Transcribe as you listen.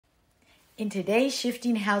In today's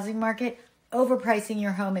shifting housing market, overpricing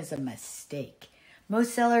your home is a mistake.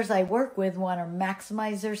 Most sellers I work with want to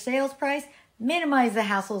maximize their sales price, minimize the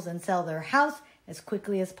hassles, and sell their house as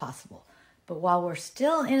quickly as possible. But while we're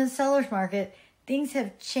still in a seller's market, things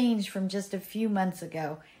have changed from just a few months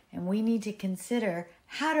ago, and we need to consider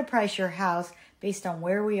how to price your house based on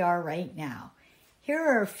where we are right now. Here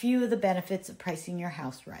are a few of the benefits of pricing your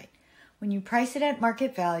house right. When you price it at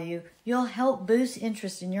market value, you'll help boost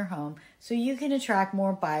interest in your home so you can attract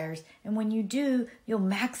more buyers, and when you do, you'll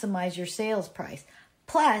maximize your sales price.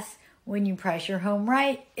 Plus, when you price your home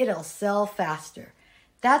right, it'll sell faster.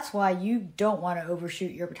 That's why you don't want to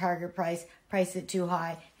overshoot your target price it too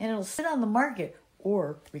high, and it'll sit on the market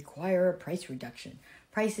or require a price reduction.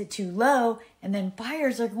 Price it too low, and then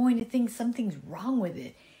buyers are going to think something's wrong with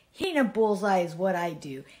it. Hitting a bullseye is what I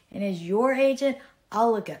do, and as your agent,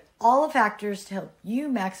 I'll look at all the factors to help you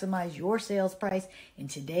maximize your sales price in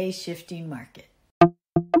today's shifting market.